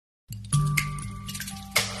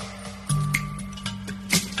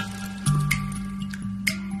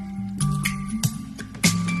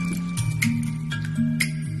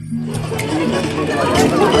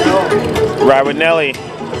Ride with Nelly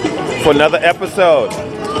for another episode.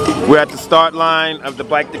 We're at the start line of the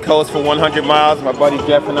Bike the Coast for 100 miles. My buddy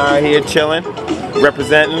Jeff and I are here chilling,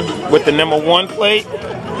 representing with the number 1 plate,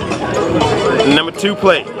 the number 2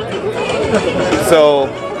 plate. So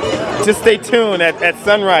just stay tuned at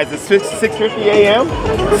sunrise. It's 6:50 a.m.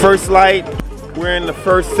 First light. We're in the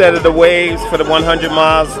first set of the waves for the 100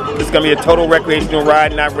 miles. It's going to be a total recreational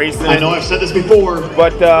ride, not racing. I know I've said this before,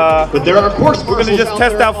 but there are course we're going to just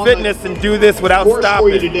test out fitness and do this without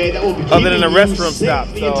stopping, today that will be other than a restroom stop.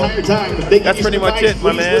 The so entire time. that's pretty much it,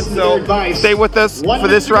 my man. So stay with us for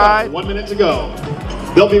this ride. 1 minute to go.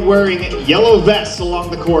 They'll be wearing yellow vests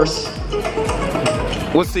along the course.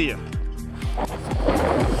 We'll see you.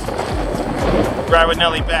 Ride with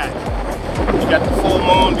Nelly back. You got the full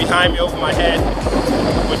moon behind me over my head.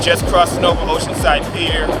 We're just crossing over Oceanside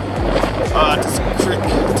Pier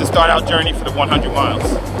to start our journey for the 100 miles.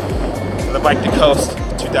 For the Bike the Coast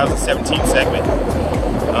 2017 segment.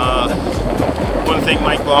 I want to thank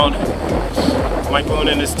Mike Boone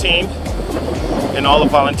and his team and all the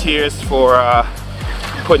volunteers for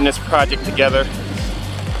putting this project together.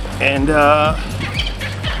 And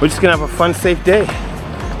we're just gonna have a fun, safe day.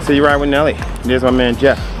 So you ride with Nelly. There's my man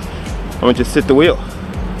Jeff. I'm gonna just sit the wheel.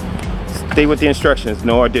 Stay with the instructions,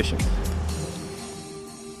 no auditions.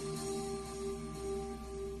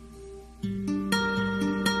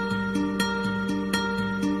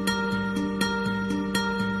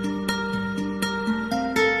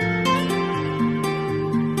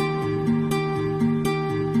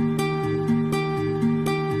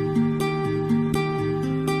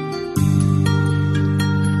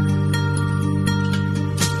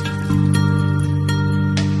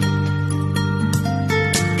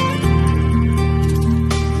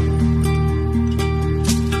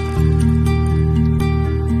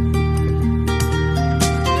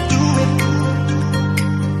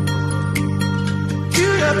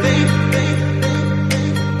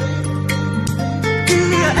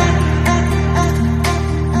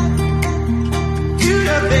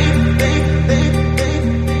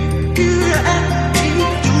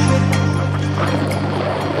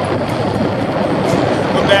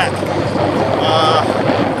 We're back.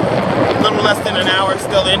 A little less than an hour,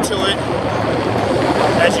 still into it.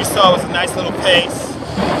 As you saw, it was a nice little pace.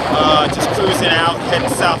 Just cruising out, heading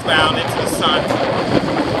southbound into the sun.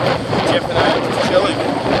 Jeff and I are just chilling,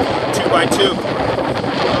 2 by 2.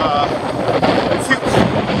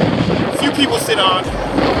 A few people sit on,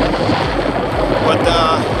 but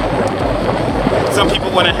some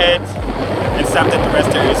people went ahead and stopped at the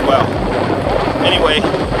rest area as well. Anyway,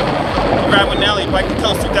 you ride with Nelly, Bike the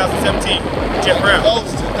Coast 2017. Jeff Brown.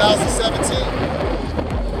 Coast 2017.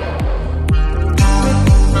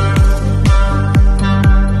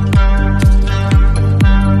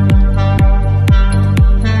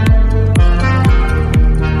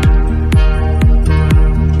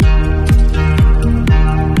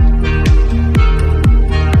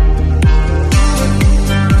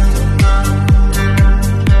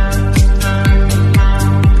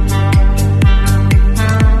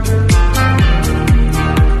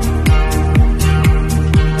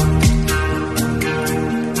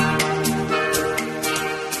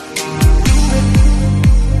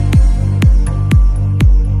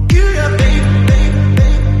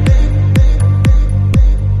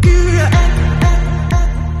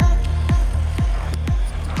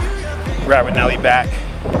 Ride with Nelly back,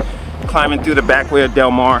 climbing through the back way of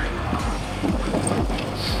Del Mar.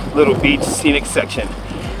 Little beach scenic section.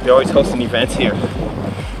 They're always hosting events here.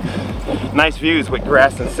 Nice views with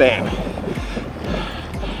grass and sand.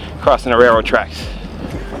 Crossing the railroad tracks.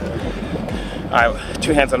 All right,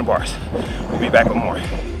 2 hands on the bars. We'll be back with more.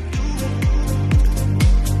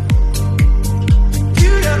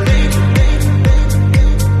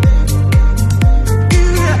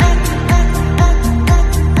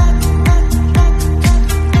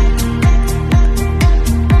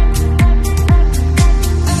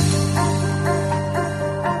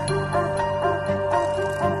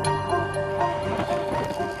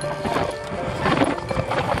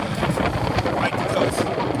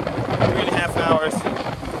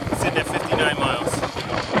 Sitting at 59 miles.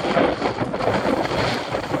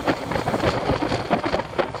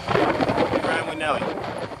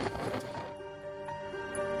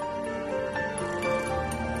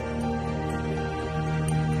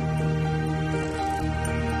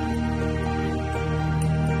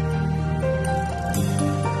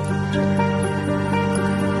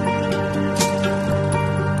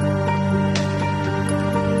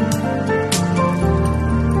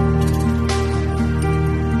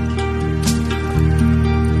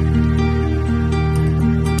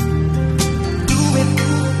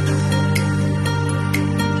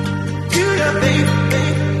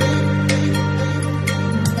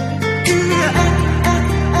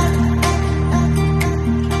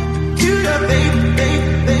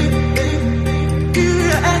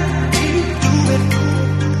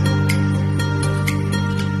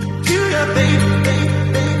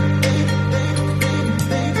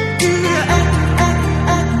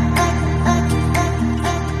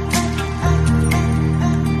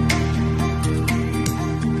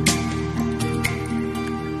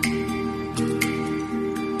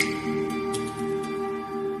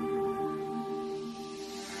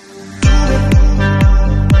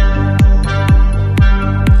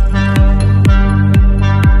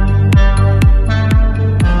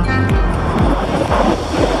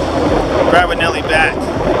 Right with Nelly back.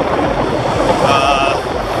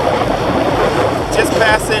 Just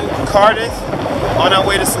passing Cardiff on our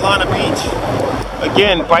way to Solana Beach.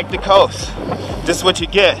 Again, Bike the Coast. This is what you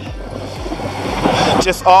get.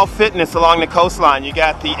 Just all fitness along the coastline. You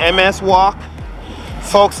got the MS Walk,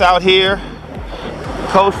 folks out here,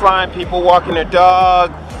 coastline, people walking their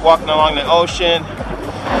dog, walking along the ocean.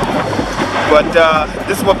 But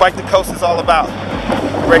this is what Bike the Coast is all about.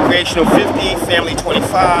 Recreational 50, family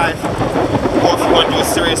 25, or if you want to do a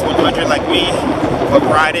serious 100 like me, but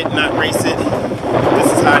ride it, not race it,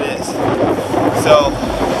 this is how it is. So,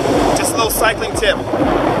 just a little cycling tip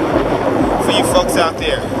for you folks out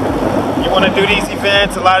there. You want to do these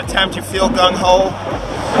events, a lot of times you feel gung-ho,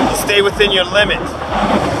 you stay within your limit,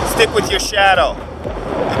 stick with your shadow.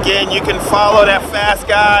 Again, you can follow that fast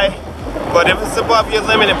guy, but if it's above your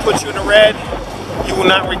limit and puts you in the red, you will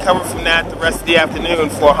not recover from that the rest of the afternoon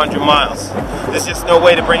for 100 miles. There's just no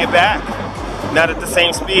way to bring it back, not at the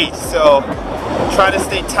same speed. So try to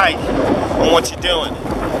stay tight on what you're doing.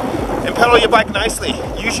 And pedal your bike nicely.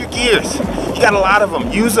 Use your gears. You got a lot of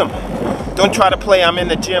them. Use them. Don't try to play I'm in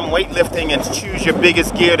the gym weightlifting and choose your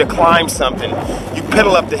biggest gear to climb something. You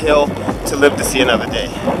pedal up the hill to live to see another day.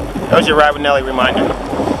 That was your Ride with Nelly reminder.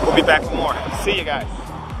 We'll be back with more. See you guys.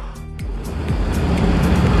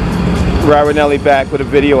 Ride with Nelly back with a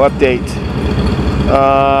video update.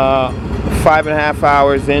 5.5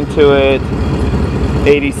 hours into it,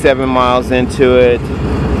 87 miles into it,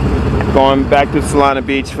 going back to Solana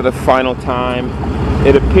Beach for the final time.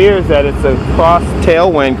 It appears that it's a cross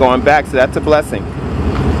tailwind going back, so that's a blessing.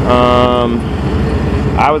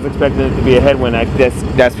 I was expecting it to be a headwind.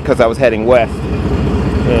 That's because I was heading west.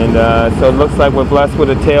 And so it looks like we're blessed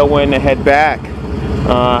with a tailwind to head back.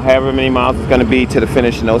 However many miles it's going to be to the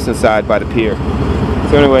finish in Oceanside by the pier.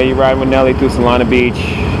 So anyway, you ride with Nelly through Solana Beach,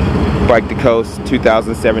 Bike the Coast,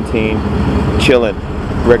 2017, chilling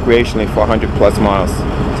recreationally for 100 plus miles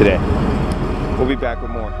today. We'll be back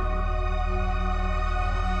with more.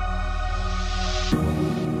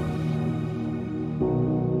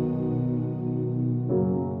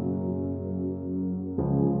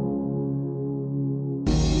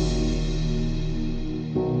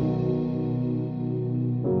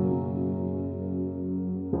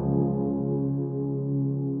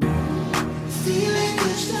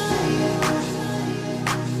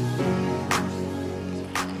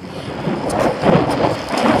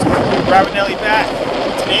 Ride with Nelly back.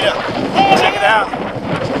 Tanita, check it out.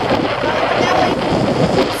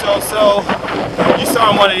 So you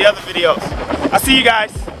saw in one of the other videos. I see you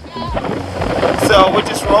guys. So we're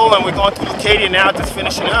just rolling. We're going through Lucadia now, just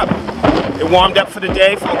finishing up. It warmed up for the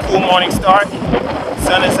day for a cool morning start.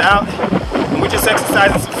 Sun is out, and we're just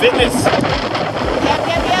exercising some fitness. Yep.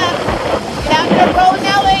 Get out there, roll,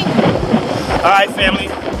 Nelly. All right, family.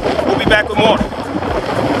 We'll be back with more.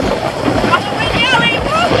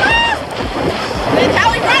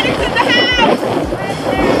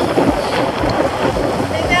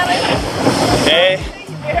 Hey.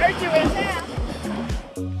 We heard you in town.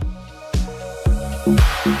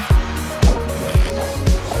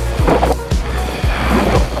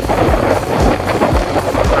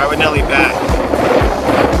 Ride with Nelly back.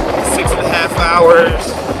 6.5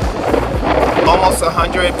 hours, almost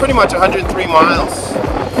 100, pretty much 103 miles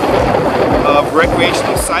of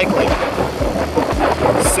recreational cycling.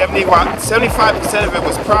 75% of it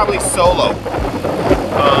was probably solo,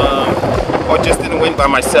 or just in the wind by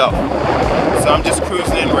myself. So I'm just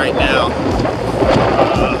cruising in right now.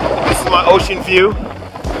 This is my ocean view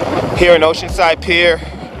here in Oceanside Pier.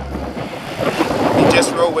 You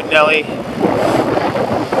just rode with Nelly,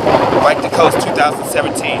 Bike the Coast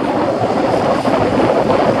 2017.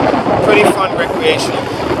 Pretty fun recreational.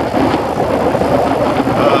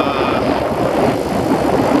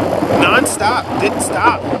 Non-stop, didn't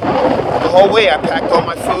stop. The whole way I packed all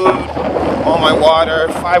my food, all my water,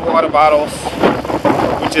 5 water bottles,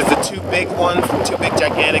 which is the 2 big ones, 2 big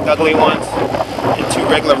gigantic ugly ones, and 2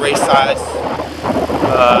 regular race size.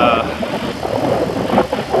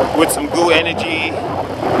 with some goo energy,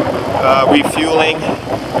 refueling,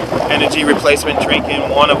 energy replacement, drinking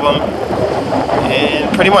one of them,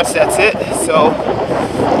 and pretty much that's it. So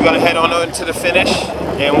we're gonna head on into the finish,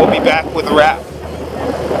 and we'll be back with a wrap.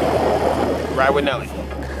 Ride with Nelly.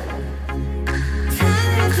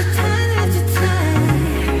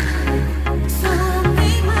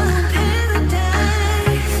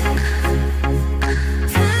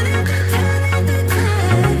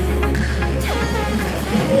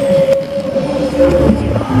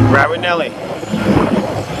 Ride with Nelly.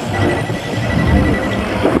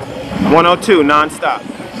 102 non-stop.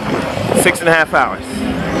 6.5 hours.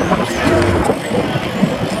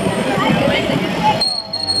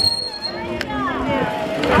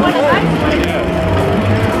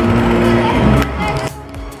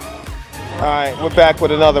 Alright, we're back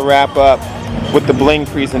with another wrap up with the bling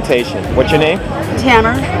presentation. What's your name?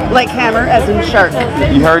 Hammer, like hammer as in shark.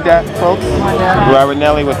 You heard that, folks? Ride with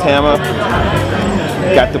Nelly with Tama.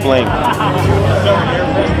 Got the bling.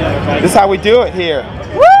 This is how we do it here.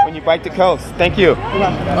 Woo! When you bike the coast. Thank you.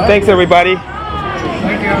 Thanks, everybody.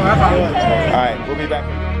 Thank you. Bye-bye. All right, we'll be back.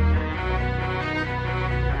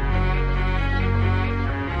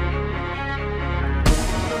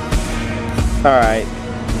 All right,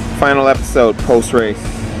 final episode, post-race,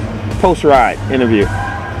 post-ride interview.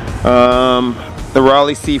 The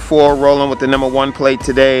Raleigh C4 rolling with the #1 plate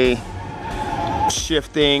today.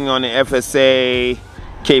 Shifting on the FSA,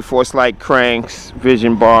 K-Force light cranks,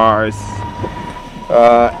 vision bars.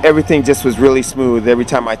 Everything just was really smooth. Every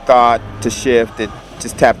time I thought to shift, it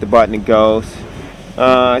just tapped the button and goes.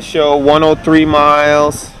 Show 103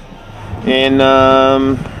 miles in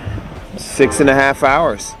 6.5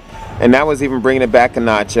 hours. And that was even bringing it back a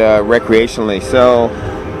notch recreationally. So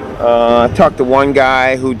I talked to one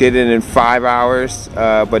guy who did it in 5 hours,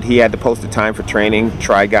 but he had to post the time for training,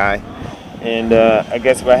 try guy. And I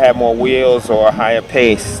guess if I had more wheels or a higher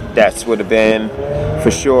pace, that would have been for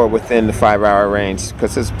sure within the 5-hour range,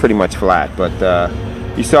 because it's pretty much flat. But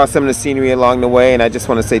you saw some of the scenery along the way, and I just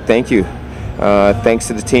want to say thank you. Thanks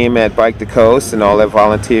to the team at Bike the Coast and all their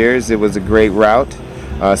volunteers. It was a great route,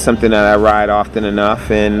 something that I ride often enough.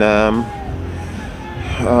 And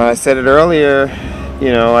I said it earlier,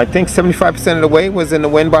 you know, I think 75% of the way was in the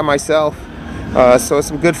wind by myself. So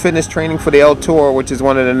some good fitness training for the L Tour, which is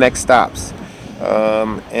one of the next stops.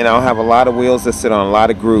 And I'll have a lot of wheels that sit on a lot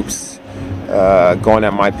of groups going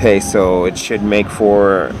at my pace, so it should make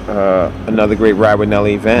for another great Ride with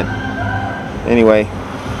Nelly event. Anyway,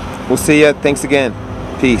 we'll see ya. Thanks again.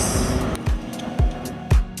 Peace.